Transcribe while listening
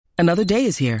Another day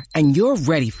is here, and you're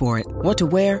ready for it. What to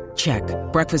wear? Check.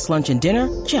 Breakfast, lunch, and dinner?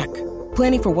 Check.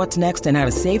 Planning for what's next and how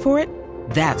to save for it?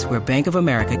 That's where Bank of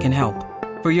America can help.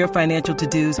 For your financial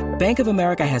to-dos, Bank of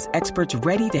America has experts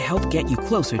ready to help get you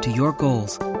closer to your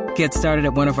goals. Get started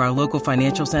at one of our local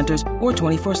financial centers or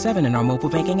 24/7 in our mobile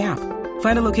banking app.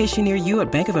 Find a location near you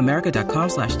at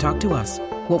bankofamerica.com/talktous.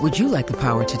 What would you like the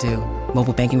power to do?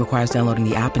 Mobile banking requires downloading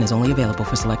the app and is only available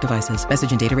for select devices.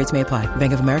 Message and data rates may apply.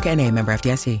 Bank of America N.A., member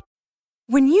FDIC.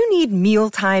 When you need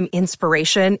mealtime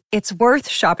inspiration, it's worth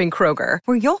shopping Kroger,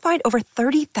 where you'll find over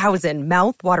 30,000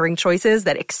 mouth-watering choices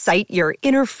that excite your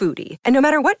inner foodie. And no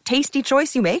matter what tasty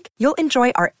choice you make, you'll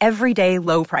enjoy our everyday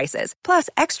low prices, plus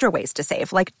extra ways to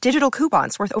save, like digital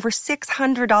coupons worth over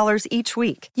 $600 each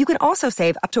week. You can also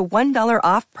save up to $1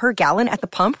 off per gallon at the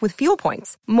pump with fuel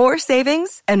points. More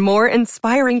savings and more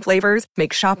inspiring flavors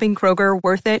make shopping Kroger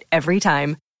worth it every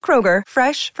time. Kroger,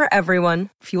 fresh for everyone.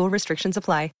 Fuel restrictions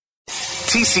apply.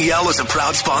 TCL is a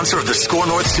proud sponsor of the Score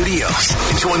North Studios.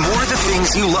 Enjoy more of the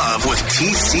things you love with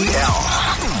TCL.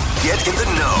 Get in the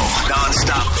know.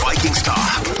 Non-stop Vikings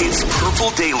talk. It's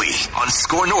Purple Daily on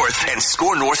Score North and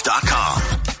ScoreNorth.com.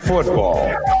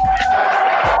 Football.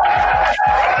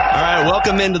 All right,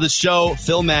 welcome into the show.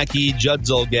 Phil Mackey, Judd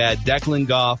Zulgad, Declan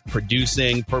Goff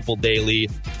producing Purple Daily.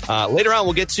 Later on,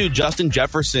 we'll get to Justin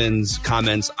Jefferson's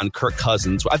comments on Kirk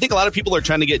Cousins. I think a lot of people are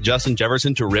trying to get Justin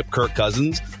Jefferson to rip Kirk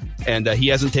Cousins, and he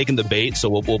hasn't taken the bait, so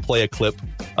we'll play a clip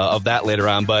of that later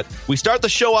on. But we start the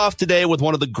show off today with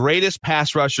one of the greatest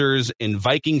pass rushers in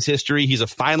Vikings history. He's a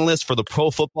finalist for the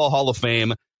Pro Football Hall of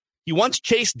Fame. He once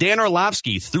chased Dan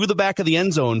Orlovsky through the back of the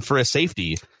end zone for a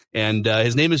safety, and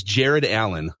his name is Jared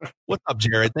Allen. What's up,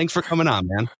 Jared? Thanks for coming on,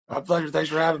 man. My pleasure. Thanks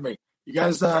for having me. You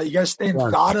guys staying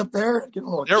hot up there?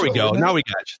 There we go. Now we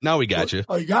got you.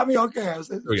 Oh, you got me? Okay. I was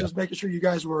just making sure you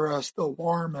guys were still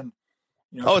warm and,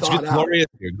 it's good, glorious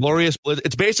here. Glorious.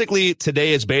 It's basically,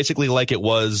 today is basically like it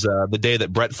was the day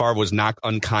that Brett Favre was knocked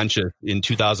unconscious in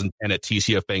 2010 at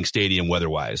TCF Bank Stadium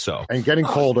weather-wise. So, and getting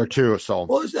colder too. So,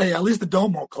 well, hey, at least the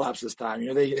dome won't collapse this time.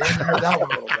 They hear that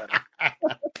one a little better.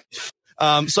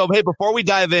 So, hey, before we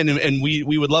dive in, and we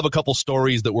would love a couple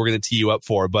stories that we're going to tee you up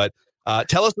for, but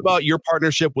tell us about your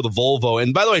partnership with Volvo.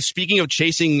 And by the way, speaking of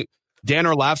chasing Dan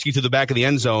Orlovsky to the back of the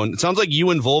end zone, it sounds like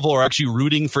you and Volvo are actually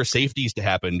rooting for safeties to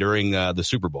happen during the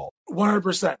Super Bowl.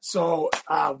 100%. So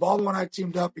Volvo and I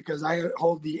teamed up because I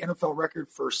hold the NFL record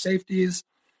for safeties,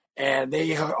 and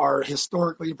they are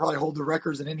historically probably hold the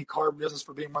records in any car business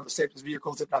for being one of the safest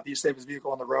vehicles, if not the safest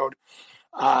vehicle on the road.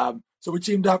 So we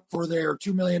teamed up for their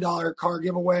 $2 million car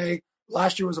giveaway.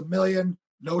 Last year was $1 million,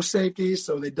 no safeties,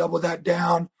 so they doubled that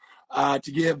down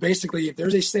to give basically, if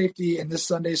there's a safety in this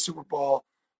Sunday's Super Bowl,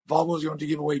 Volvo is going to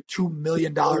give away $2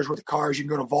 million worth of cars. You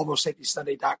can go to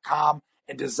VolvoSafetySunday.com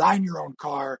and design your own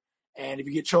car. And if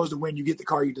you get chosen to win, you get the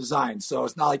car you designed. So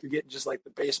it's not like you're getting just like the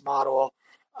base model.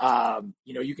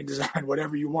 You can design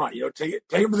whatever you want. Take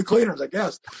them to the cleaners, I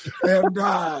guess. And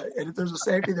if there's a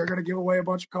safety, they're going to give away a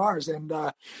bunch of cars. And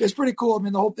it's pretty cool. I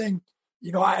mean, the whole thing,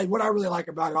 what I really like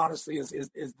about it, honestly, is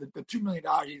the $2 million.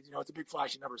 It's a big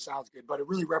flashy number, sounds good, but it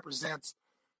really represents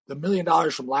the $1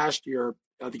 million from last year.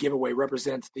 The giveaway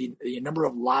represents the number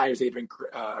of lives they've been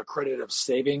accredited of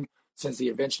saving since the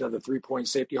invention of the 3-point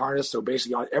safety harness. So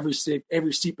basically, every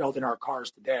seatbelt in our cars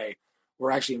today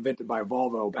were actually invented by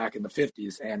Volvo back in the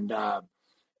 50s,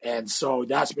 and so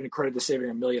that's been accredited to saving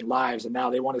 1 million lives. And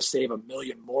now they want to save 1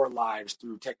 million more lives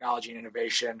through technology and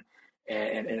innovation,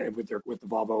 and with the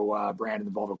Volvo brand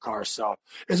and the Volvo cars. So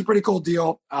it's a pretty cool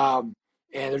deal. And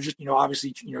they're just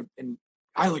obviously and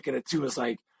I look at it too as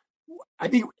like, I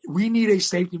think we need a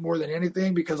safety more than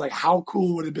anything, because like how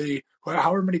cool would it be,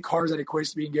 however many cars that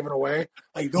equates to being given away,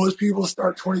 like those people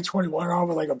start 2021 off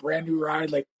with like a brand new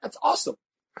ride. Like that's awesome.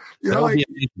 That would be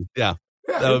amazing. Yeah,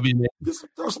 that would be amazing. Just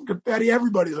throw some confetti.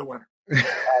 Everybody's a winner.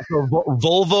 So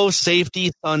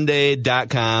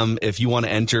VolvoSafetySunday.com if you want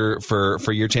to enter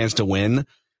for your chance to win.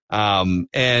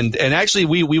 And actually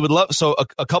we would love, so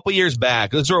a couple years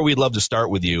back, this is where we'd love to start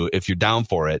with you if you're down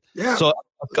for it. Yeah. So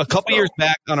a couple years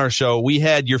back on our show, we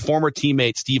had your former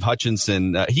teammate, Steve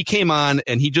Hutchinson. He came on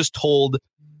and he just told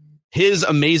his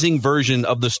amazing version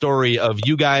of the story of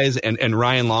you guys and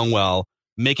Ryan Longwell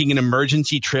making an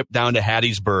emergency trip down to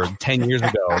Hattiesburg 10 years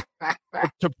ago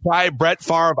to pry Brett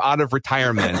Favre out of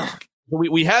retirement.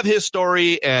 We have his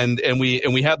story and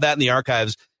we have that in the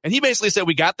archives. And he basically said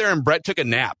we got there and Brett took a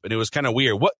nap and it was kind of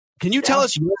weird. What can you tell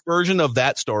us your version of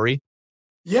that story?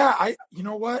 Yeah, you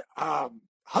know what?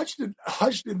 Hutch did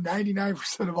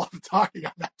 99% of all the talking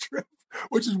on that trip.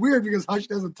 which is weird because Hutch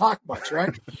doesn't talk much,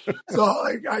 right? So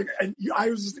like I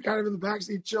was just kind of in the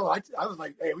backseat chill. I was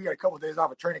like, hey, we got a couple of days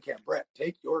off of training camp. Brett,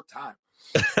 take your time.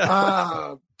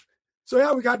 So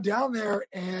yeah, we got down there,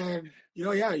 and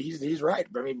yeah, he's right.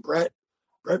 I mean, Brett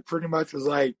pretty much was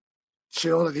like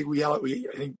chilled. I think we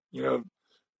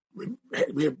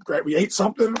ate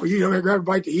something. We grabbed a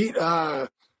bite to eat.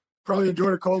 Probably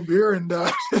enjoyed a cold beer, and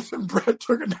Brett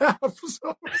took a nap.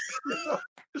 So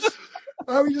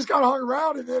we just kind of hung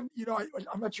around, and then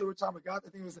I'm not sure what time we got. I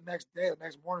think it was the next day. The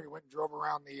next morning, we went and drove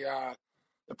around the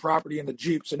property in the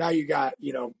Jeep. So now you got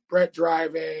Brett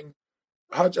driving,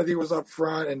 Hutch I think was up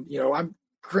front, and I'm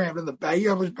crammed in the back. You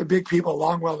have big people,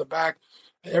 Longwell in the back.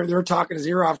 They were talking his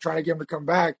ear off, trying to get him to come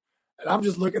back. And I'm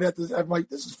just looking at this. I'm like,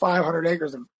 this is 500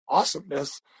 acres of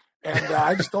awesomeness. And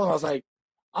I just told him, I was like,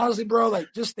 honestly, bro, like,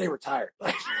 just stay retired.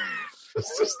 Like,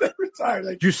 just stay retired.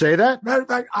 Like, did you say that? Matter of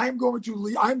fact, I'm going to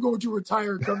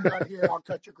retire and come down here. I'll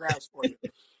cut your grass for you.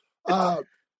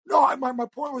 No, my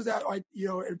point was that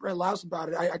and Brett laughs about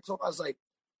it. I told him, I was like,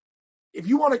 if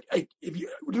you want to,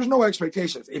 there's no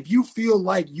expectations. If you feel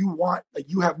like you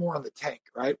have more on the tank,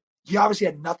 right? He obviously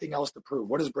had nothing else to prove.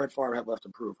 What does Brett Favre have left to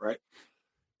prove, right?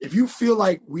 If you feel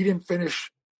like we didn't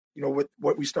finish, with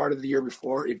what we started the year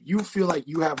before, if you feel like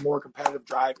you have more competitive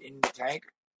drive in the tank,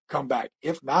 come back.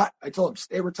 If not, I told him,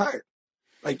 stay retired.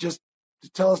 Like, just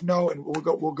tell us no, and we'll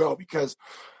go because,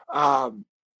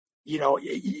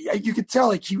 you could tell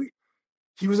like he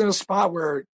was in a spot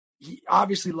where he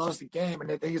obviously loves the game,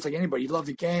 and I think it's like anybody, he loves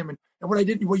the game. And what you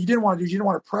didn't want to do is you didn't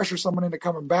want to pressure someone into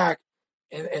coming back,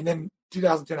 and then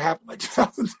 2010 happened. Like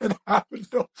 2010 happened.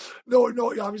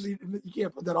 No. Obviously, you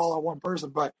can't put that all on one person.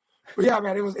 But yeah,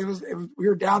 man, it was. We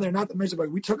were down there. Not to mention, like,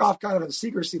 we took off kind of in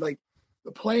secrecy. Like,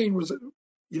 the plane was,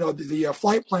 the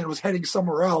flight plan was heading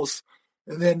somewhere else,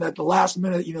 and then at the last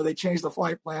minute, they changed the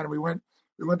flight plan, and we went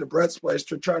to Brett's place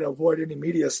to try to avoid any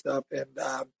media stuff. And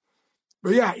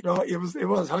but yeah, it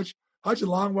was Hutch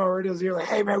and Longwell were in his ear, like,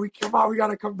 hey man, we got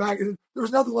to come back. And there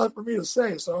was nothing left for me to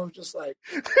say, so I was just like,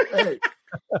 hey.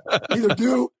 Either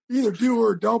do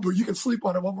or don't, but you can sleep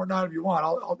on it one more night if you want.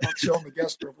 I'll chill in the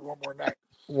guest room for one more night.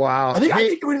 Wow. I think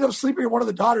we ended up sleeping in one of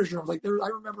the daughters' rooms. Like I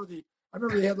remember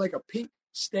they had like a pink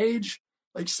stage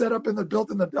like set up built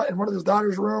in one of those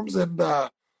daughters' rooms, and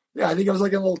yeah, I think it was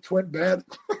like a little twin bed.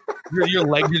 Your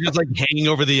legs are just like hanging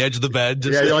over the edge of the bed.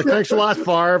 Yeah, you're like, thanks a lot,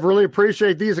 Favre. Really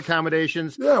appreciate these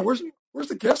accommodations. Yeah, where's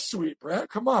the guest suite, Brad?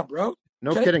 Come on, bro.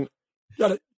 No kidding.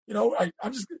 Got it.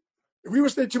 I'm just. If we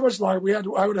would stay too much longer,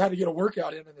 I would have had to get a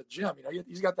workout in the gym.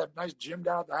 He's got that nice gym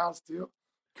down at the house too.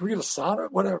 Can we get a sauna?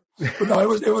 Whatever. But no,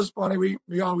 it was funny. We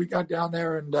got down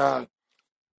there, and like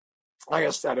I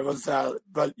said, it was.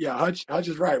 But yeah, Hutch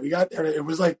is right. We got there. It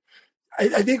was like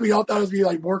I think we all thought it would be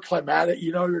like more climatic.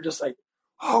 We were just like,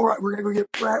 all right, we're gonna go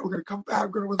get Brett. We're gonna come back. We're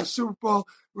gonna win the Super Bowl.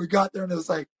 We got there, and it was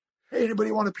like, hey, anybody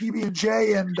want a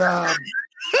PB&J? And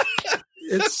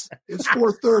It's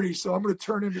 4:30, so I'm going to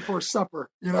turn in before supper.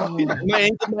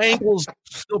 My ankle's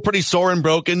still pretty sore and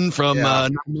broken from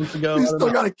 9 months ago. He's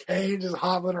still got a cane just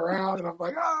hobbling around, and I'm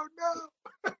like, oh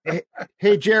no.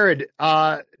 Hey, Jared,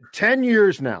 10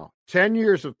 years now. 10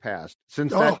 years have passed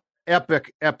since that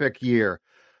epic year.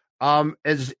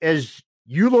 As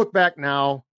you look back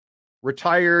now,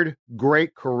 retired,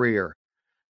 great career.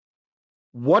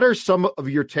 What are some of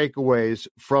your takeaways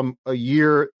from a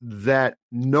year that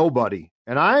nobody,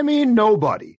 and I mean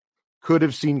nobody, could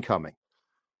have seen coming?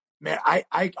 Man,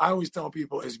 I always tell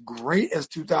people, as great as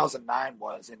 2009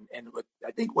 was, and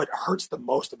I think what hurts the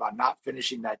most about not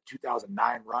finishing that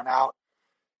 2009 run out,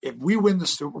 if we win the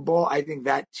Super Bowl, I think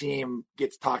that team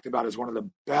gets talked about as one of the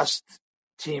best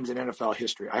teams in NFL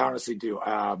history. I honestly do.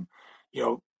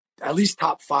 At least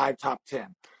top 5, top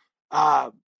 10.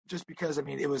 Just because, I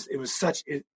mean, it was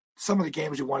some of the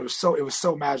games we won, it was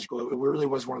so magical. It really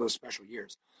was one of those special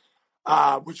years,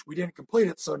 which we didn't complete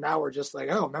it. So now we're just like,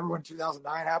 oh, remember when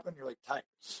 2009 happened? You're like, tight.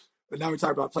 But now we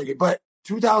talk about playing it. But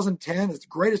 2010, as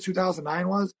great as 2009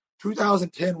 was,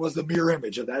 2010 was the mirror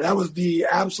image of that. That was the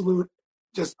absolute,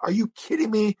 just, are you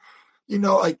kidding me?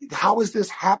 Like, how is this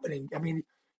happening? I mean,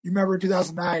 you remember in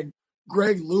 2009,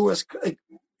 Greg Lewis,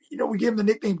 we gave him the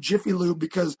nickname Jiffy Lube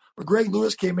because when Greg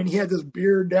Lewis came in, he had this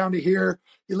beard down to here.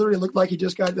 He literally looked like he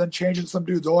just got done changing some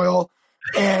dude's oil.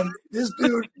 And this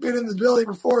dude been in the building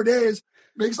for 4 days,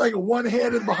 makes like a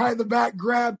one-handed behind the back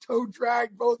grab, toe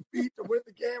drag, both feet to win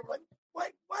the game. We're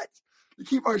like, what? To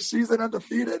keep our season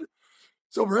undefeated.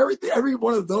 So for every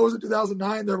one of those in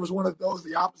 2009, there was one of those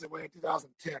the opposite way in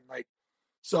 2010.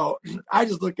 So I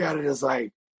just look at it as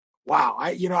like, wow.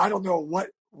 I don't know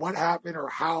what happened or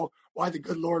why the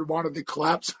good Lord wanted the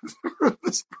collapse of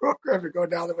this program to go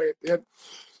down the way it did.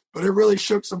 but it really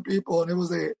shook some people, and it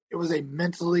was a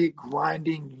mentally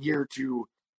grinding year to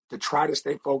try to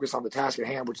stay focused on the task at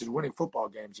hand, which is winning football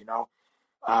games.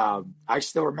 I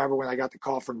still remember when I got the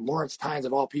call from Lawrence Tynes,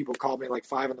 of all people, called me at like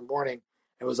 5 a.m.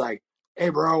 It was like, "Hey,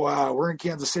 bro, we're in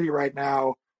Kansas City right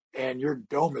now, and your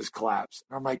dome has collapsed."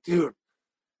 And I'm like, "Dude."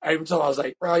 I even told him, I was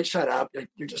like, "Bro, shut up.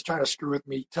 You're just trying to screw with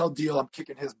me. Tell Deal I'm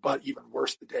kicking his butt even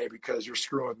worse today because you're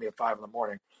screwing with me at 5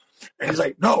 a.m. And he's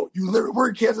like, "No, we're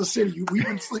in Kansas City. We've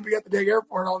been sleeping at the dang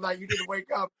airport all night. You need to wake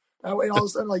up." And all of a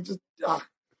sudden,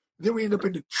 then we end up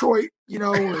in Detroit,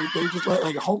 where they just let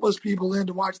like homeless people in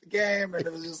to watch the game. And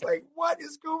it was just like, what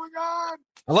is going on?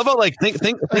 I love how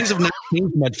things have not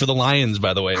changed much for the Lions,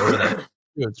 by the way, over that.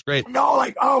 It's great. No,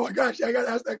 oh my gosh, I got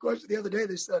asked that question the other day.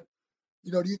 They said,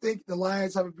 "Do you think the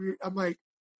Lions have a beer?" I'm like,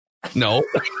 no.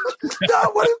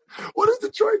 No, what is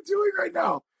Detroit doing right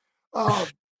now?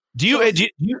 Do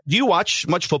you watch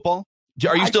much football?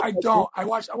 Are you still? I don't. I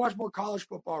watch more college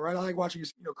football, right? I like watching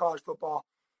college football.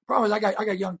 Problem is, I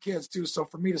got young kids too, so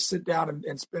for me to sit down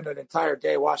and spend an entire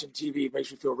day watching TV makes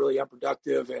me feel really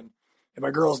unproductive. And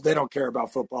my girls, they don't care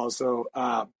about football, so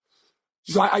I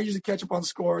usually catch up on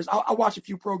scores. I'll watch a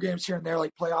few pro games here and there,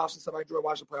 like playoffs and stuff. I enjoy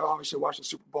watching the playoffs. Obviously, watch the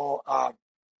Super Bowl.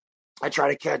 I try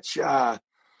to catch, a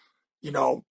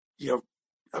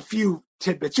few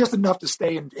tidbits, just enough to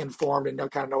stay informed and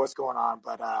kind of know what's going on.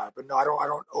 But no, I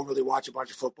don't overly watch a bunch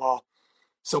of football.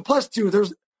 So plus two,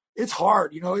 it's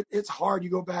hard. It's hard. You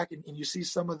go back and you see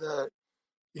some of the,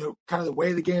 kind of the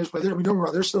way the game is played. Don't get me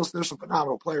wrong, there's some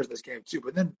phenomenal players in this game too.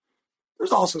 But then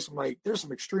there's also some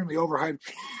extremely overhyped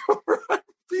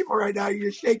people right now. You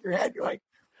just shake your head. You're like,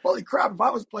 holy crap! If I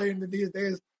was playing in these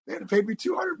days, they had to pay me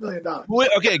 $200 million. Wait,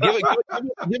 okay,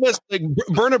 give us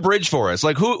burn a bridge for us.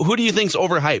 Like who do you think's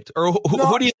overhyped, or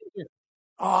who do you think?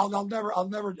 I'll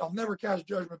never cast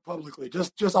judgment publicly.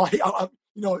 I'll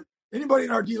anybody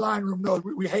in our D line room knows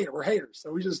we hate it. We're haters,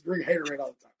 so we just drink Haterade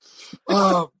all the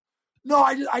time. No,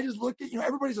 I just look at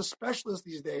everybody's a specialist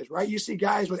these days, right? You see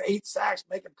guys with 8 sacks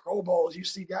making Pro Bowls. You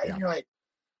see guys, and you're like,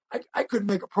 I couldn't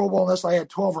make a Pro Bowl unless I had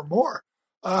 12 or more.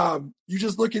 You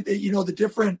just look at the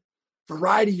different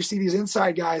variety. You see these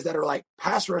inside guys that are like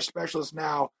pass rush specialists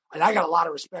now, and I got a lot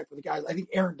of respect for the guys. I think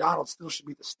Aaron Donald still should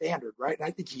be the standard, right? And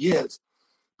I think he is.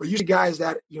 But you see guys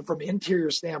that from an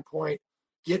interior standpoint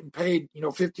getting paid,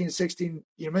 15, 16,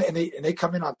 and they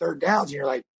come in on third downs, and you're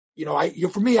like,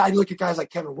 for me, I look at guys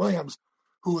like Kevin Williams,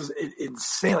 who is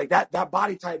insane. Like that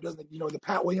body type doesn't, the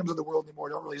Pat Williams of the world anymore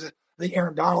don't really exist. I think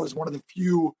Aaron Donald is one of the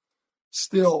few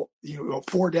still,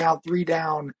 4 down, 3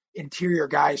 down interior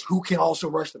guys who can also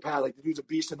rush the pad. Like the dude's a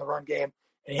beast in the run game,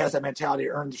 and he has that mentality to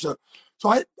earn. So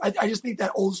I just think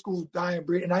that old school dying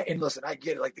breed. And listen, I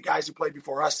get it. Like the guys who played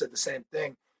before us said the same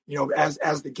thing.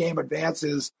 As the game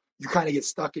advances, you kind of get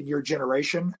stuck in your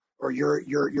generation or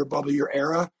your bubble, your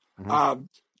era. Mm-hmm.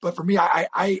 But for me,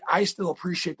 I still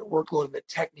appreciate the workload and the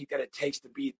technique that it takes to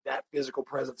be that physical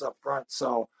presence up front.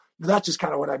 So that's just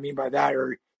kind of what I mean by that.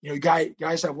 Or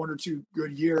guys have 1 or 2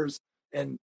 good years,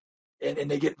 and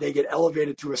they get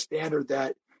elevated to a standard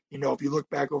that if you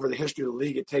look back over the history of the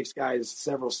league, it takes guys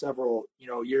several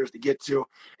years to get to.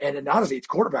 And honestly, it's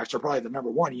quarterbacks are probably the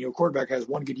number one. Quarterback has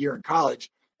 1 good year in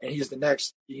college, and he's the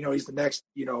next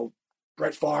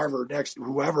Brett Favre or next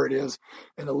whoever it is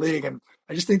in the league. And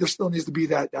I just think there still needs to be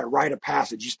that rite of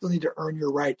passage. You still need to earn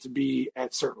your right to be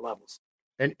at certain levels.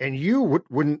 And you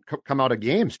wouldn't come out of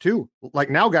games too. Like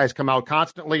now guys come out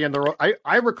constantly. And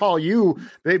I recall you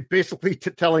basically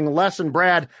telling Les and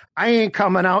Brad, I ain't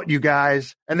coming out, you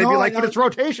guys. And they'd be like, but it's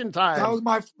rotation time. That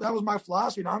was my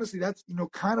philosophy. And honestly, that's,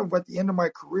 kind of at the end of my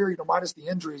career, minus the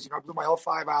injuries, I blew my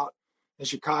L5 out in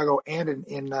Chicago and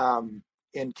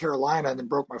in Carolina, and then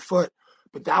broke my foot.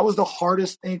 But that was the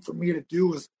hardest thing for me to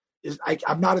do is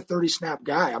I'm not a 30 snap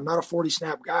guy. I'm not a 40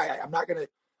 snap guy. I'm not going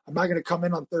to come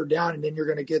in on third down and then you're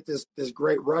going to get this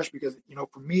great rush because,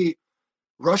 for me,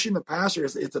 rushing the passer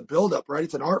it's a buildup, right?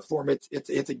 It's an art form. It's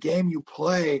a game you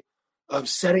play of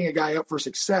setting a guy up for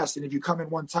success. And if you come in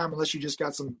one time, unless you just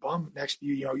got some bum next to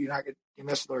you, you're not going to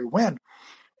necessarily win.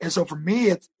 And so for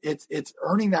me, it's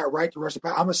earning that right to rush the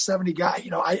pass. I'm a 70 guy.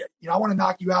 I want to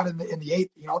knock you out in the 8th.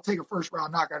 I'll take a first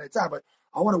round knock out of time, but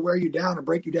I want to wear you down and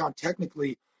break you down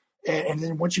technically. And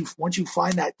then once you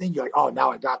find that thing, you're like, oh,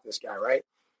 now I got this guy, right?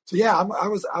 So yeah, I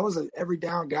was an every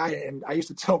down guy, and I used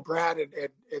to tell Brad and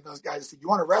those guys, I said, you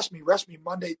want to rest me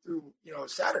Monday through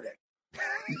Saturday.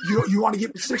 You want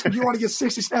to get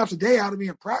 60 snaps a day out of me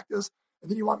in practice, and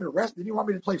then you want me to rest. Then you want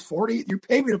me to play 40. You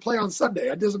pay me to play on Sunday.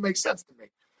 That doesn't make sense to me.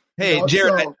 Hey,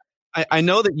 Jared, I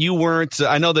know that you weren't.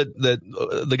 I know that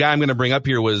the guy I'm going to bring up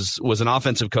here was an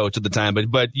offensive coach at the time,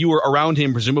 but you were around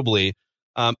him presumably.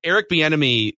 Eric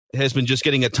Bieniemy has been just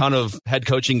getting a ton of head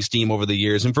coaching steam over the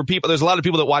years. And for people, there's a lot of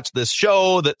people that watch this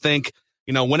show that think,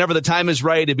 whenever the time is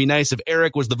right, it'd be nice if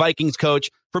Eric was the Vikings coach.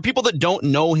 For people that don't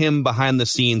know him behind the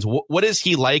scenes, what is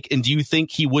he like? And do you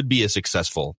think he would be a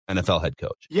successful NFL head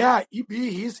coach? Yeah,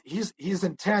 he's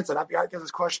intense. And I get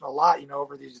this question a lot,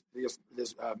 over this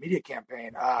media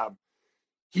campaign.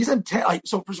 He's intense.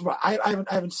 So first of all, I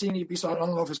haven't seen EB, so I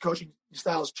don't know if his coaching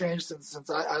style has changed since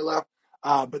I left.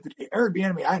 But Eric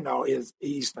Bieniemy, I know,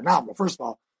 he's phenomenal. First of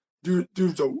all, dude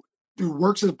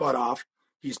works his butt off.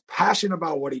 He's passionate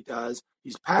about what he does.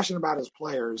 He's passionate about his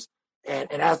players, and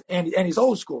he's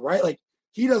old school, right? Like,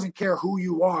 he doesn't care who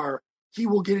you are. He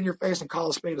will get in your face and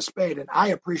call a spade, and I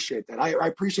appreciate that. I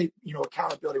appreciate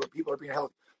accountability when people are being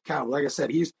held accountable. Like I said,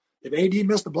 if AD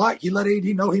missed the block, he let AD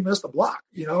know he missed the block,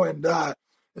 and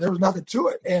there was nothing to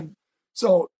it. And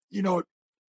so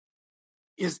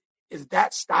is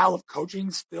that style of coaching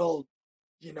still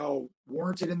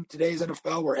warranted in today's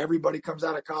NFL, where everybody comes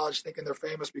out of college thinking they're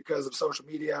famous because of social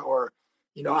media, or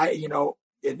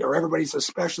or everybody's a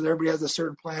specialist, everybody has a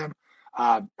certain plan.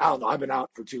 I don't know. I've been out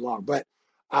for too long, but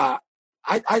I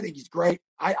think he's great.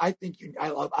 I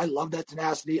love that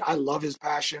tenacity. I love his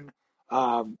passion.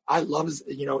 I love his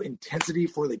intensity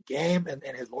for the game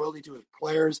and his loyalty to his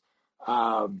players.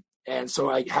 And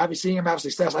so seeing him have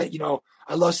success. I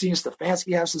love seeing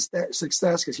Stefanski have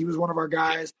success because he was one of our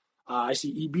guys. I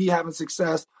see EB having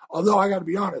success. Although I got to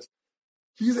be honest,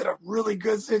 he's in a really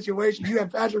good situation. You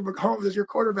have Patrick Mahomes as your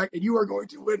quarterback, and you are going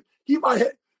to win. EB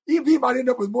might end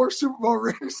up with more Super Bowl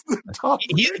rings than Tom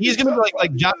Brady. He's going to be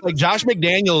like Josh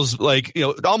McDaniels,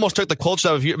 almost took the Colts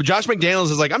out of here. But Josh McDaniels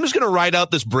is like, I'm just going to ride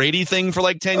out this Brady thing for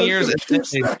 10 years. Keep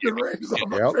stacking rings on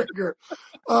my finger.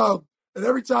 And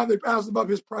every time they pass him up,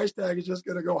 his price tag is just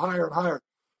going to go higher and higher.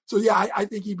 So, yeah, I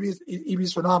think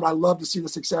EB's phenomenal. I love to see the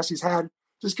success he's had,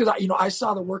 just because, I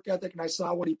saw the work ethic and I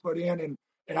saw what he put in.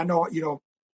 And I know,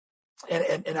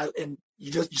 and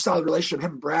you saw the relationship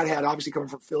him and Brad had, obviously coming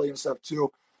from Philly and stuff too.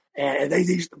 And they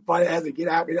used to fight as they get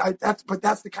out. But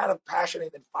that's the kind of passion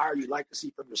and fire you'd like to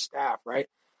see from your staff, right?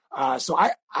 So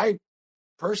I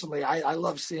personally, I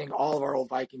love seeing all of our old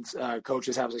Vikings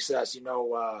coaches have success.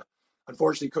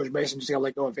 Unfortunately, Coach Mason just got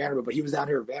let go at Vanderbilt, but he was down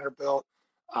here at Vanderbilt.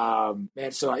 So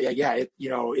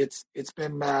it's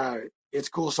been it's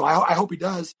cool. So I hope he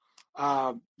does.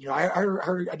 I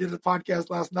heard I did a podcast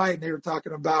last night, and they were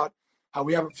talking about how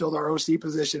we haven't filled our OC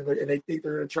position, and they think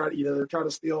they're going to try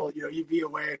to steal EB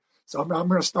away. So I'm going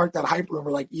to start that hype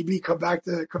rumor, like, EB come back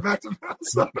to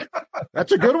Minnesota.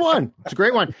 That's a good one. It's a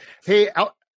great one. Hey,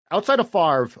 outside of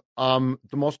Favre, the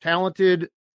most talented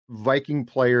Viking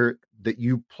player that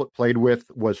you played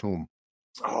with was whom?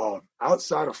 Oh,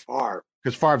 outside of Favre,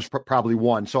 because Favre's probably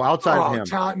one. So outside of him,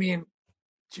 talent. I mean,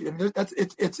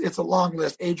 it's a long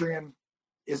list. Adrian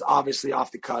is obviously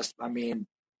off the cusp. I mean,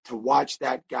 to watch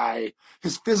that guy,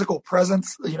 his physical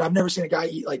presence. I've never seen a guy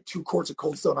eat 2 quarts of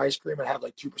Cold Stone ice cream and have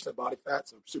 2% body fat.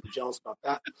 So I'm super jealous about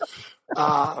that.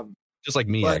 Just like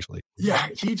me, actually. Yeah,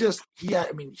 he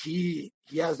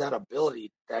has that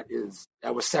ability that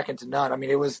was second to none. I mean,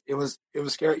 it was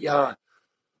scary. Yeah,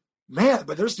 man.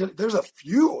 But there's a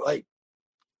few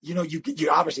you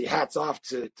obviously hats off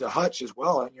to Hutch as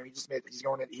well. And he's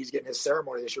getting his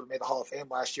ceremony this year. We made the Hall of Fame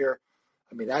last year.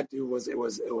 I mean, that dude was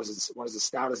as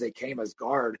stout as they came as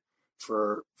guard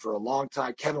for a long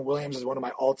time. Kevin Williams is one of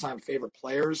my all-time favorite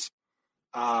players.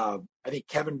 I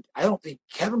don't think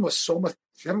Kevin was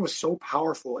so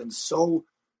powerful and so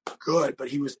good, but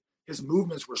his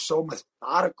movements were so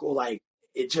methodical.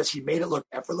 He made it look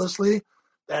effortlessly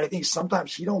that I think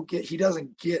sometimes he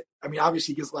doesn't get, I mean,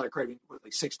 obviously he gets a lot of credit,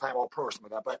 6-time All-Pro or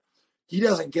something like that, but he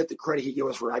doesn't get the credit he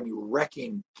gives for,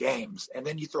 wrecking games. And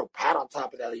then you throw Pat on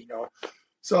top of that,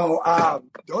 So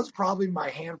those are probably my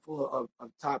handful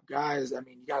of top guys. I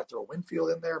mean, you got to throw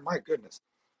Winfield in there. My goodness.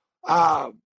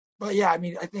 But yeah, I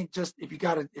mean, I think just if you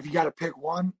got to pick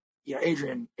one,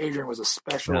 Adrian was a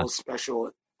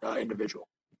special individual.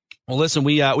 Well, listen,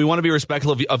 we want to be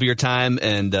respectful of your time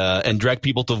and direct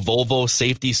people to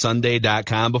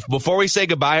VolvoSafetySunday.com. But before we say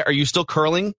goodbye, are you still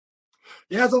curling?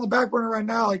 Yeah, it's on the back burner right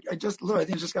now. I think I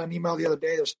just got an email the other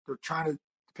day. They're trying to,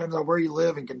 depends on where you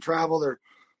live and can travel. They're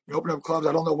opening up clubs.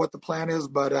 I don't know what the plan is,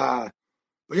 but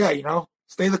yeah,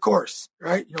 stay the course,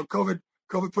 right? COVID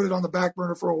put it on the back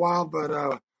burner for a while,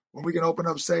 but when we can open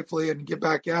up safely and get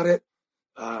back at it,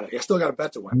 I still got a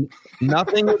bet to win.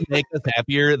 Nothing would make us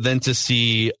happier than to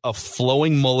see a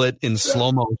flowing mullet in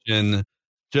slow motion,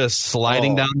 just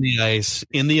sliding down the ice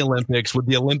in the Olympics with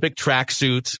the Olympic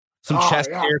tracksuit. Some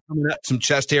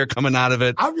chest hair coming out of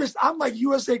it. I'm like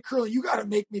USA Curling. You got to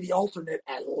make me the alternate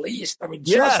at least. I mean,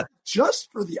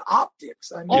 just for the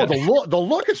optics. I mean, the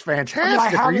look is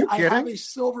fantastic. Are you kidding? I have a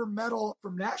silver medal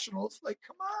from nationals. Like,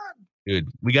 come on, dude.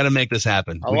 We got to make this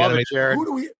happen. I love it, Jared. Who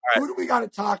do we got to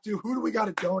talk to? Who do we got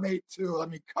to donate to? I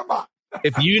mean, come on.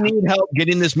 If you need help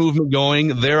getting this movement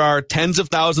going, there are tens of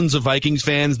thousands of Vikings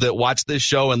fans that watch this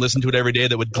show and listen to it every day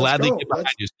that would gladly get behind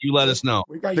you. So you let us know.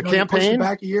 We got the campaign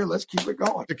back a year. Let's keep it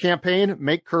going. The campaign,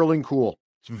 make curling cool.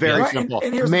 It's very simple.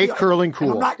 And make curling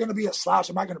cool. I'm not going to be a slouch.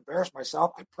 I'm not going to embarrass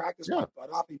myself. I practice my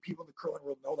butt off. People in the curling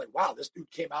world know, like, wow, this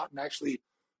dude came out and actually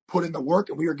put in the work,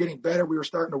 and we were getting better. We were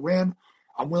starting to win.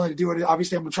 I'm willing to do it.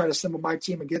 Obviously, I'm going to try to assemble my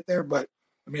team and get there. But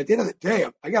I mean, at the end of the day,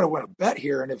 I got to win a bet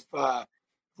here. And if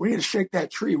we need to shake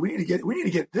that tree, we need to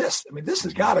get this. I mean, this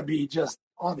has got to be just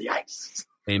on the ice.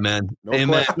 Amen. No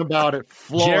question about it.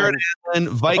 Jared Allen,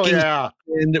 Vikings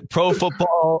and Pro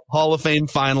Football Hall of Fame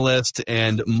finalist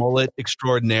and mullet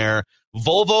extraordinaire.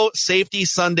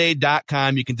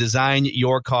 VolvoSafetySunday.com. You can design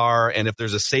your car, and if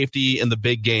there's a safety in the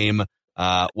big game,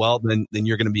 well, then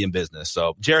you're going to be in business.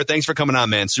 So, Jared, thanks for coming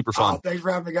on, man. Super fun. Thanks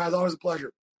for having me, guys. Always a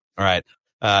pleasure. All right.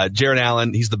 Jared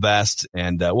Allen, he's the best,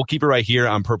 and we'll keep it right here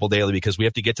on Purple Daily because we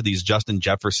have to get to these Justin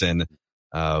Jefferson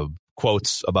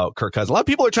quotes about Kirk Cousins. A lot of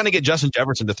people are trying to get Justin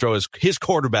Jefferson to throw his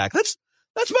quarterback. That's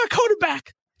my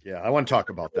quarterback. Yeah, I want to talk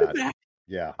about that.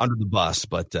 Yeah, under the bus,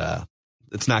 but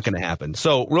it's not going to happen.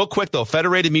 So real quick, though,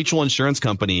 Federated Mutual Insurance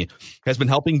Company has been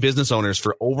helping business owners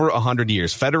for over 100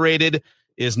 years. Federated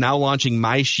is now launching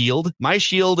MyShield.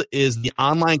 MyShield is the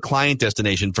online client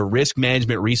destination for risk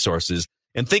management resources.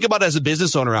 And think about, as a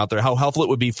business owner out there, how helpful it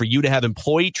would be for you to have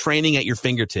employee training at your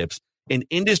fingertips and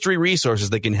industry resources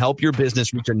that can help your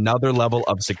business reach another level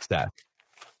of success.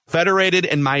 Federated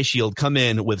and MyShield come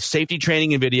in with safety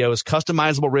training and videos,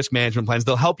 customizable risk management plans.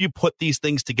 They'll help you put these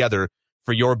things together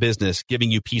for your business, giving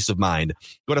you peace of mind.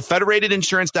 Go to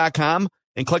federatedinsurance.com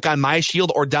and click on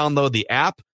MyShield or download the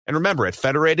app. And remember, at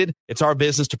Federated, it's our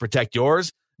business to protect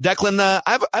yours. Declan,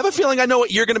 I have a feeling I know what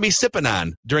you're going to be sipping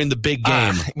on during the big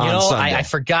game on Sunday. I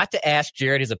forgot to ask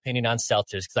Jared his opinion on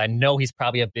seltzers because I know he's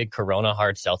probably a big Corona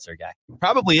hard seltzer guy.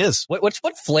 Probably is.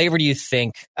 What flavor do you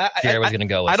think Jared was going to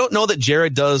go with? I don't know that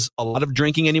Jared does a lot of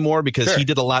drinking anymore because he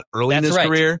did a lot early in his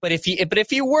career. But if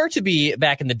he were to be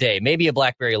back in the day, maybe a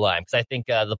blackberry lime, because I think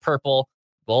the purple.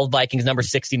 Old Vikings number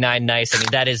 69, nice. I mean,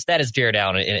 that is Jared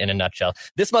Allen in a nutshell.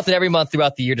 This month and every month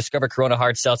throughout the year, discover Corona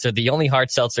Hard Seltzer, the only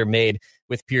hard seltzer made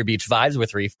with pure beach vibes,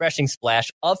 with a refreshing splash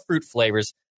of fruit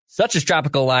flavors such as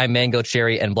tropical lime, mango,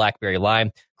 cherry, and blackberry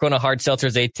lime. Corona Hard Seltzer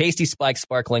is a tasty spiked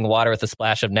sparkling water with a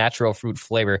splash of natural fruit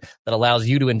flavor that allows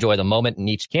you to enjoy the moment in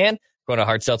each can. Corona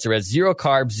Hard Seltzer has 0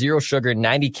 carbs, 0 sugar,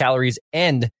 90 calories,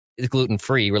 and is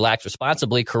gluten-free. Relax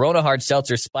responsibly. Corona Hard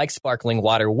Seltzer spiked sparkling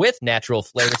water with natural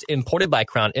flavors, imported by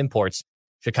Crown Imports,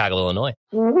 Chicago, Illinois.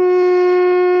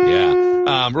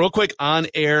 Yeah. Real quick, on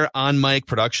air, on mic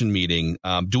production meeting.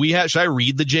 Should I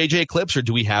read the JJ clips or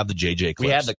do we have the JJ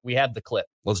clips? We have the clip.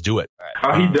 Let's do it. All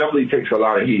right. He definitely takes a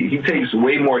lot of heat. He takes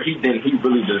way more heat than he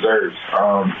really deserves.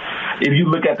 If you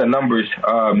look at the numbers,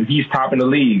 he's top in the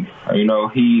league. You know,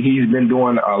 he's been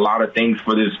doing a lot of things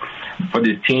for this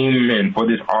team and for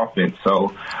this offense.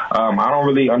 So I don't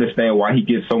really understand why he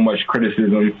gets so much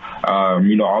criticism.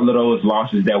 All of those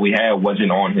losses that we had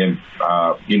wasn't on him.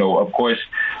 Of course,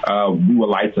 we would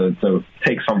like to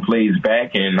take some plays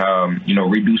back and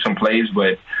redo some plays,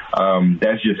 but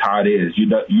that's just how it is.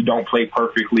 You don't play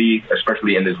perfectly,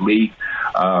 especially in this league.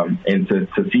 And to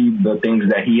see the things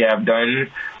that he have done,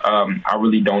 I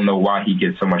really don't know why he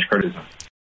gets so much criticism.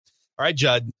 All right,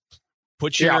 Judd,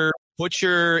 put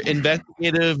your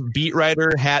investigative beat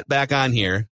writer hat back on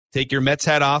here. Take your Mets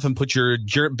hat off and put your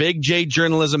big J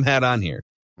journalism hat on here.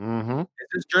 Mm-hmm. Is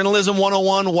this Journalism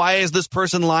 101? Why is this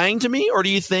person lying to me? Or do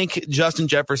you think Justin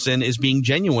Jefferson is being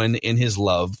genuine in his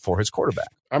love for his quarterback?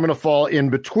 I'm going to fall in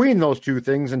between those two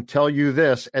things and tell you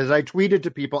this. As I tweeted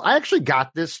to people, I actually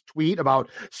got this tweet about,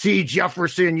 see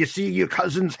Jefferson, you see you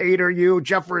Cousins hater, you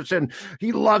Jefferson,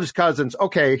 he loves Cousins.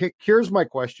 Okay, here's my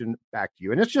question back to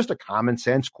you. And it's just a common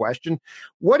sense question.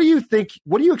 What do you think?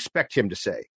 What do you expect him to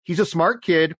say? He's a smart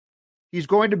kid. He's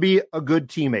going to be a good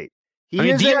teammate.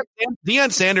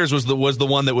 Deion Sanders was the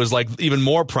one that was like even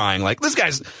more prying. Like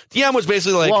Deion was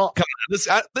basically like, come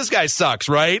on, this guy sucks,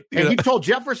 right? And he told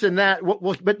Jefferson that.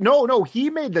 But no, he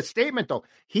made the statement though.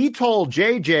 He told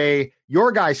JJ,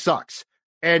 your guy sucks,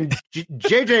 and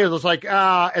JJ was like,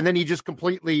 and then he just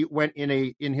completely went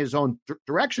in his own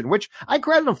direction, which I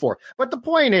credit him for. But the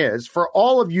point is, for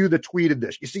all of you that tweeted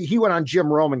this, you see, he went on Jim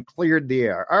Rome and cleared the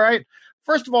air. All right.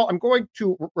 First of all, I'm going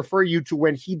to refer you to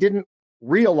when he didn't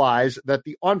realize that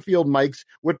the on-field mics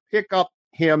would pick up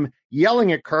him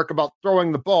yelling at Kirk about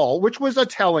throwing the ball, which was a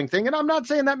telling thing. And I'm not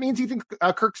saying that means he thinks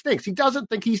Kirk stinks. He doesn't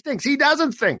think he stinks. He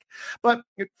doesn't think. But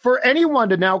for anyone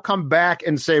to now come back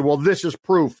and say, well, this is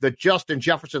proof that Justin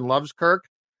Jefferson loves Kirk.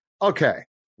 Okay.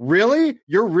 Really?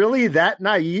 You're really that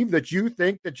naive that you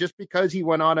think that just because he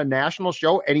went on a national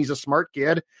show and he's a smart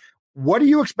kid, what do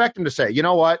you expect him to say? You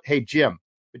know what? Hey, Jim,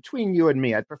 between you and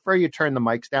me, I'd prefer you turn the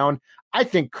mics down. I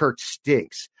think Kirk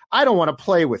stinks. I don't want to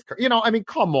play with Kirk.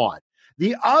 Come on.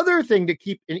 The other thing to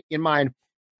keep in mind,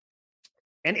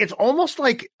 and it's almost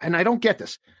like, and I don't get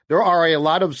this, there are a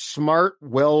lot of smart,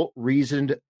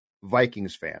 well-reasoned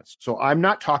Vikings fans. So I'm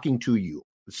not talking to you.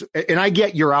 And I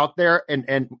get you're out there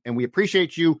and we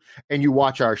appreciate you and you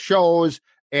watch our shows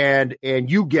and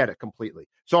you get it completely.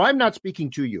 So I'm not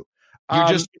speaking to you.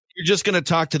 You're just going to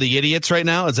talk to the idiots right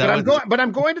now? Is that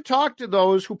I'm going to talk to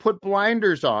those who put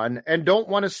blinders on and don't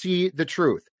want to see the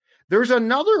truth. There's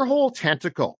another whole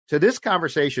tentacle to this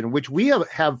conversation, which we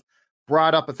have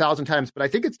brought up 1,000 times, but I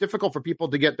think it's difficult for people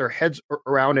to get their heads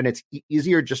around, and it's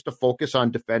easier just to focus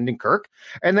on defending Kirk.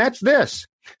 And that's this.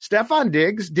 Stefon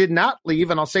Diggs did not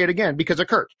leave, and I'll say it again, because of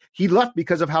Kirk. He left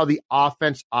because of how the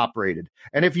offense operated.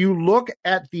 And if you look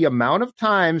at the amount of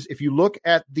times, if you look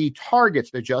at the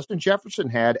targets that Justin Jefferson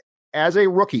had as a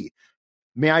rookie,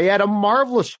 may I add a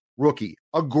marvelous rookie,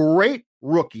 a great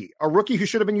rookie, a rookie who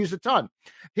should have been used a ton.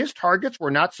 His targets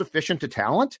were not sufficient to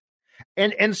talent.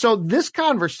 And so this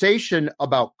conversation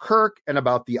about Kirk and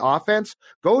about the offense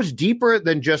goes deeper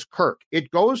than just Kirk.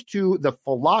 It goes to the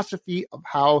philosophy of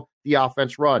how the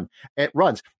offense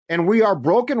runs. And we are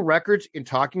broken records in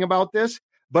talking about this,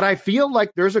 but I feel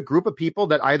like there's a group of people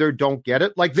that either don't get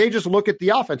it, like they just look at the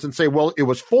offense and say, well, it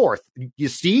was fourth. You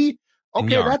see?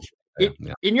 Okay, that's it,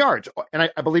 in yards. And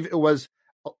I believe it was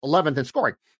 11th in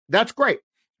scoring. That's great.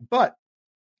 But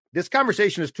this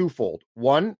conversation is twofold.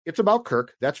 One, it's about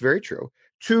Kirk. That's very true.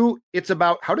 Two, it's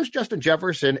about how does Justin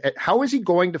Jefferson, how is he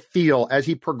going to feel as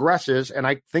he progresses, and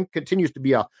I think continues to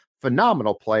be a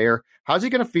phenomenal player. How's he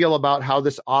going to feel about how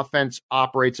this offense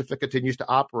operates if it continues to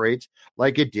operate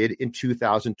like it did in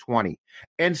 2020?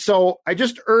 And so I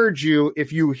just urge you,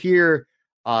 if you hear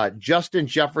Justin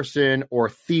Jefferson or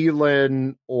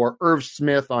Thielen or Irv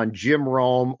Smith on Jim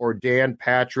Rome or Dan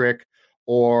Patrick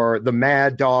or the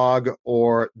Mad Dog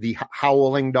or the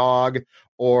Howling Dog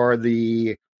or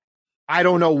the I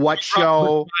don't know what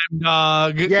show.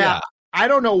 Dog. Yeah, I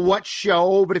don't know what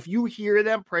show, but if you hear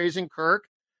them praising Kirk,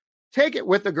 take it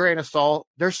with a grain of salt.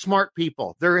 They're smart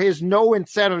people. There is no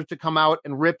incentive to come out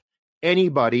and rip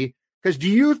anybody. Because do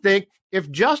you think if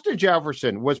Justin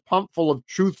Jefferson was pumped full of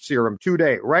truth serum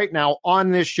today, right now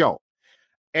on this show,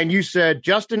 and you said,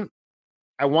 Justin,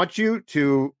 I want you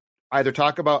to either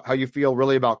talk about how you feel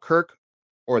really about Kirk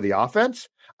or the offense,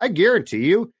 I guarantee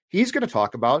you he's going to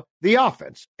talk about the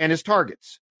offense and his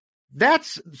targets.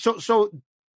 That's so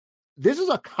this is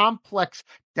a complex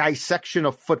dissection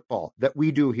of football that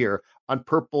we do here on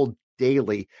Purple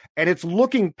Daily. And it's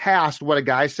looking past what a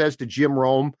guy says to Jim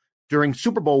Rome during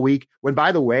Super Bowl week, when,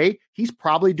 by the way, he's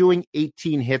probably doing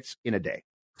 18 hits in a day.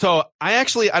 So I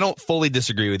don't fully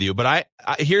disagree with you, but I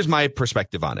here's my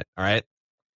perspective on it. All right.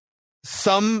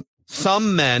 Some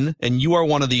men, and you are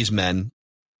one of these men,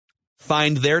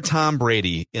 find their Tom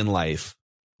Brady in life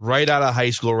right out of high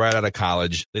school, right out of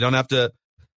college. They don't have to,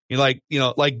 like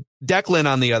Declan,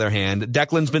 on the other hand.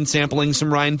 Declan's been sampling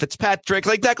some Ryan Fitzpatrick.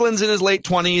 Like, Declan's in his late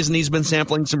 20s, and he's been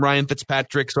sampling some Ryan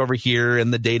Fitzpatricks over here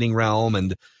in the dating realm.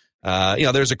 And,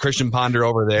 there's a Christian Ponder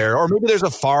over there. Or maybe there's a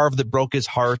Favre that broke his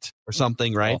heart or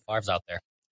something, right? Oh, Favre's out there.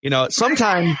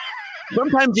 Sometimes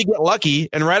you get lucky,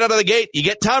 and right out of the gate, you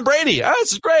get Tom Brady. Oh,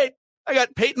 this is great. I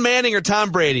got Peyton Manning or Tom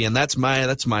Brady, and that's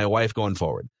my wife going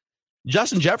forward.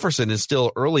 Justin Jefferson is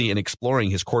still early in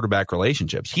exploring his quarterback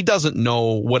relationships. He doesn't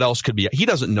know what else could be. He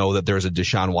doesn't know that there's a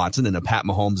Deshaun Watson and a Pat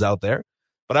Mahomes out there.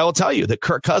 But I will tell you that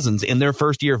Kirk Cousins, in their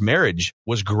first year of marriage,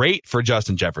 was great for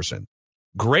Justin Jefferson.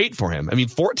 Great for him. I mean,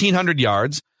 1,400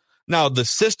 yards. Now, the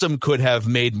system could have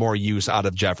made more use out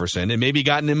of Jefferson and maybe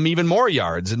gotten him even more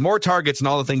yards and more targets and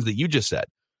all the things that you just said.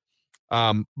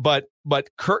 But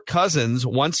Kirk Cousins,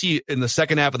 once he, in the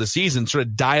second half of the season, sort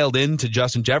of dialed into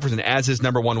Justin Jefferson as his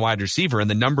number one wide receiver, and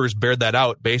the numbers bear that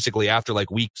out basically after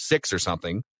like week 6 or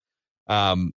something.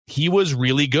 He was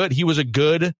really good. He was a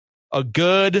good,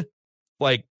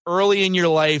 like, early in your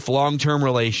life, long-term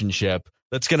relationship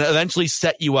that's going to eventually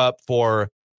set you up for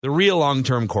the real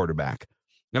long-term quarterback.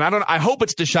 And I hope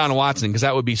it's Deshaun Watson, because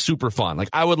that would be super fun. Like,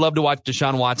 I would love to watch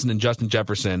Deshaun Watson and Justin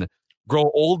Jefferson grow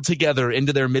old together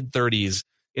into their mid-30s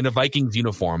in a Vikings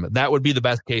uniform. That would be the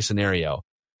best case scenario.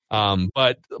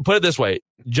 But put it this way,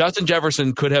 Justin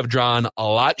Jefferson could have drawn a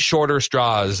lot shorter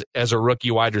straws as a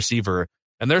rookie wide receiver.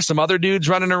 And there's some other dudes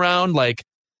running around like,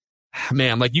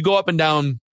 man, like you go up and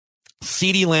down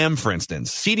CeeDee Lamb, for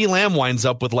instance. CeeDee Lamb winds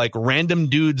up with like random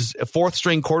dudes, fourth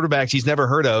string quarterbacks he's never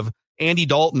heard of. Andy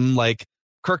Dalton, like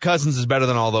Kirk Cousins is better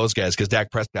than all those guys because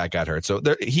Dak Prescott got hurt. So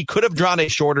he could have drawn a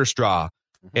shorter straw,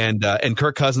 and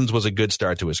Kirk Cousins was a good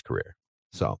start to his career.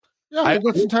 So yeah,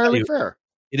 that's entirely fair.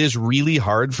 It is really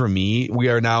hard for me. We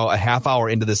are now a half hour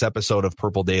into this episode of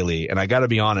Purple Daily, and I got to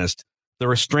be honest, the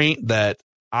restraint that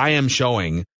I am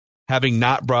showing, having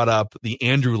not brought up the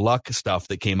Andrew Luck stuff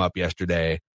that came up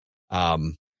yesterday,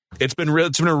 it's been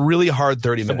a really hard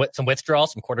 30 minutes. Some withdrawal,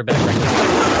 some quarterback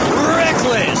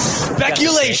reckless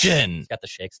speculation. Got the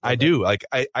shakes. I do. Like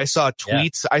I saw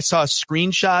tweets. Yeah. I saw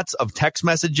screenshots of text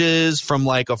messages from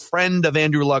like a friend of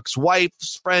Andrew Luck's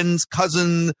wife's friend's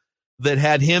cousin that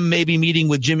had him maybe meeting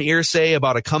with Jim Irsay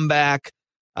about a comeback.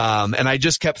 And I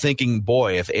just kept thinking,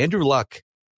 boy, if Andrew Luck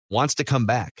wants to come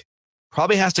back,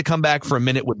 probably has to come back for a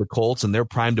minute with the Colts, and they're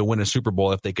primed to win a Super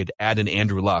Bowl if they could add an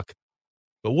Andrew Luck.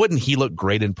 But wouldn't he look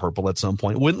great in purple at some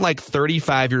point? Wouldn't like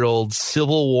 35-year-old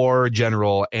Civil War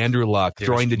general Andrew Luck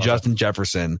throwing to Justin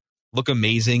Jefferson look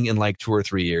amazing in like 2 or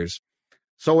 3 years?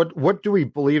 So what do we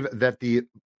believe that the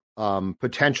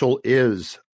potential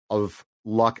is of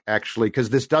Luck actually?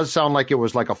 Because this does sound like it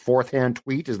was like a fourth-hand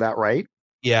tweet. Is that right?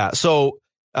 Yeah. So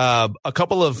a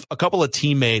couple of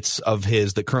teammates of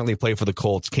his that currently play for the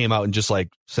Colts came out and just like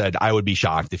said, I would be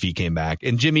shocked if he came back.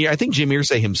 And I think Jim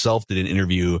Irsay himself did an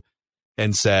interview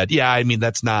and said, yeah, I mean,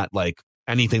 that's not like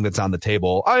anything that's on the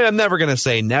table. I am never going to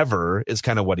say never is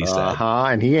kind of what he said.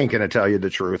 And he ain't going to tell you the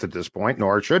truth at this point,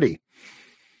 nor should he.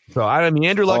 So, I mean,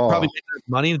 Andrew Luck probably makes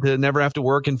money to never have to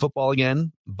work in football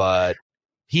again, but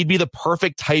he'd be the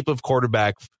perfect type of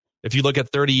quarterback if you look at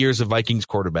 30 years of Vikings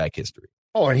quarterback history.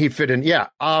 Oh, and he'd fit in. Yeah.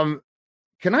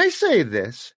 Can I say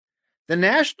this? The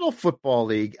National Football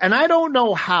League, and I don't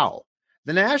know how,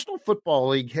 the National Football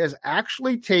League has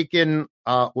actually taken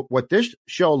what this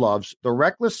show loves, the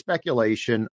reckless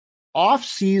speculation,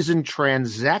 off-season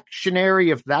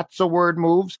transactionary, if that's a word,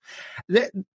 moves.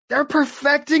 They're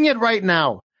perfecting it right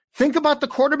now. Think about the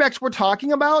quarterbacks we're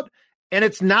talking about, and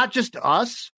it's not just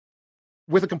us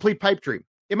with a complete pipe dream.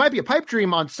 It might be a pipe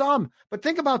dream on some, but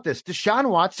think about this. Deshaun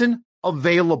Watson,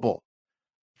 available.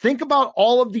 Think about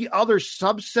all of the other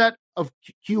subset of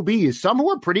QBs, some who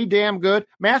are pretty damn good.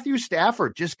 Matthew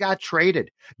Stafford just got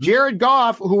traded. Jared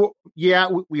Goff, who,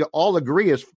 we all agree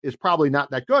is probably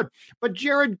not that good, but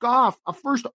Jared Goff, a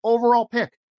first overall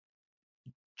pick.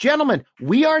 Gentlemen,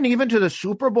 we aren't even to the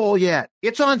Super Bowl yet.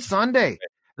 It's on Sunday,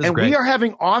 and great. We are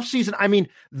having off season. I mean,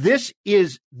 this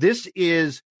is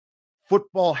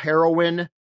football heroin.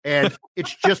 And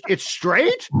it's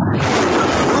straight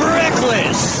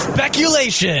reckless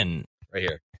speculation right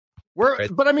here.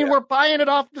 We're buying it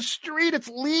off the street. It's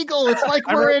legal. It's like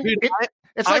we're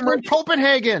in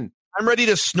Copenhagen. I'm ready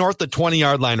to snort the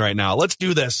 20-yard line right now. Let's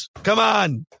do this. Come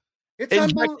on.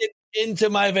 Inject it into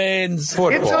my veins.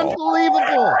 Football. It's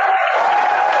unbelievable.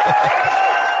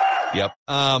 Yep.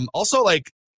 Also,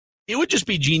 like, it would just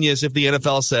be genius if the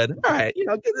NFL said, all right,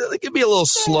 give me a little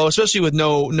slow, especially with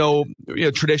no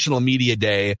traditional media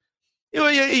day.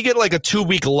 You get like a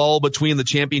 2-week lull between the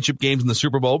championship games and the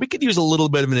Super Bowl. We could use a little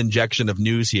bit of an injection of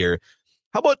news here.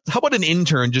 How about an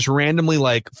intern just randomly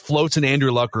like floats an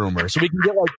Andrew Luck rumor so we can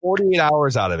get like 48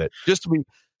 hours out of it? Just to be,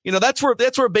 that's where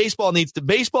baseball needs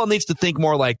to think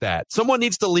more like that. Someone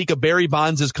needs to leak a Barry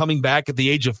Bonds is coming back at the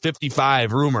age of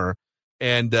 55 rumor.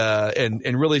 And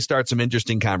really start some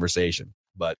interesting conversation.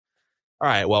 But all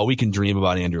right, well, we can dream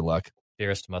about Andrew Luck.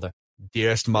 Dearest mother.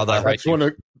 That's one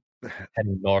of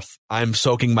heading north. I'm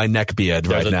soaking my neck beard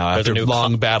right now after a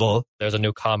long battle. There's a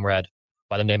new comrade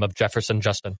by the name of Jefferson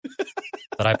Justin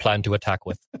that I plan to attack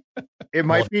with. It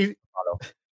might be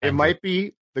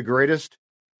the greatest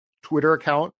Twitter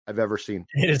account I've ever seen.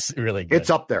 It is really good. It's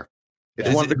up there.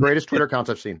 It's one of the greatest Twitter accounts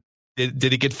I've seen. Did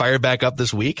it get fired back up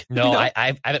this week? No,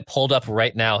 I have it pulled up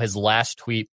right now. His last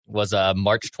tweet was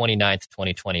March 29th,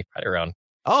 2020, right around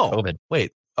COVID.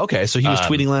 Wait. Okay, so he was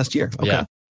tweeting last year. Okay. Yeah,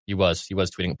 he was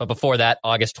tweeting. But before that,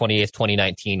 August 28th,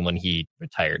 2019, when he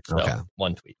retired. So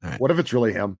one tweet. Right. What if it's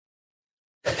really him?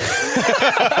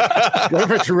 What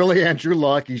if it's really Andrew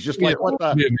Luck? He's just like, what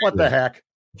the heck?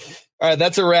 All right,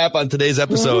 that's a wrap on today's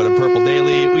episode of Purple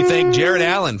Daily. We thank Jared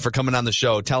Allen for coming on the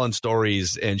show, telling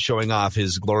stories and showing off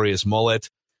his glorious mullet.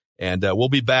 And we'll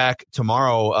be back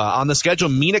tomorrow on the schedule.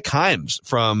 Mina Kimes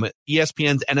from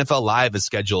ESPN's NFL Live is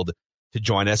scheduled to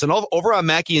join us. And over on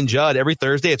Mackie and Judd, every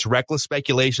Thursday, it's Reckless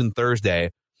Speculation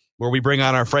Thursday. where we bring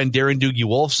on our friend Darren Doogie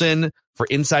Wolfson for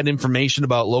inside information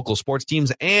about local sports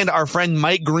teams, and our friend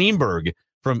Mike Greenberg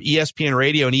from ESPN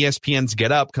Radio and ESPN's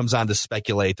Get Up comes on to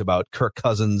speculate about Kirk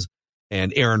Cousins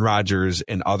and Aaron Rodgers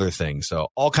and other things. So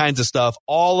all kinds of stuff,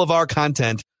 all of our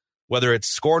content, whether it's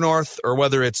Score North or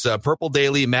whether it's Purple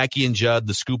Daily, Mackie and Judd,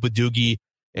 the Scoop of Doogie,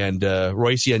 and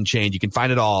Royce Unchained. You can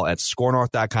find it all at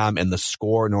scorenorth.com and the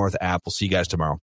Score North app. We'll see you guys tomorrow.